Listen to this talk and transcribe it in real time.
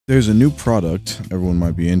There's a new product everyone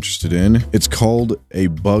might be interested in. It's called a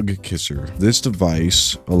bug kisser. This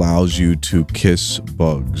device allows you to kiss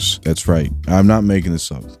bugs. That's right. I'm not making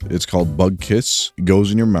this up. It's called BugKiss. It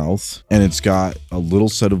goes in your mouth and it's got a little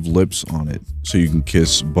set of lips on it so you can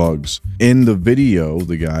kiss bugs. In the video,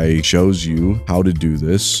 the guy shows you how to do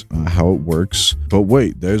this, how it works. But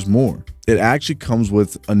wait, there's more. It actually comes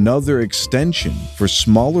with another extension for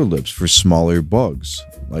smaller lips for smaller bugs,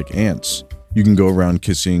 like ants. You can go around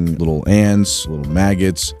kissing little ants, little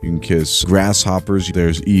maggots. You can kiss grasshoppers.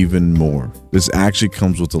 There's even more. This actually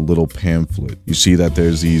comes with a little pamphlet. You see that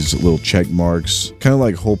there's these little check marks, kind of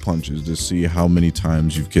like hole punches to see how many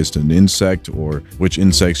times you've kissed an insect or which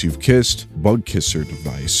insects you've kissed. Bug kisser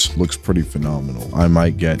device looks pretty phenomenal. I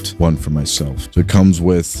might get one for myself. So it comes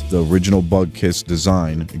with the original BugKiss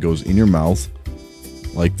design. It goes in your mouth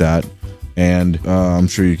like that. And I'm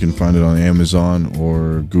sure you can find it on Amazon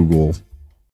or Google.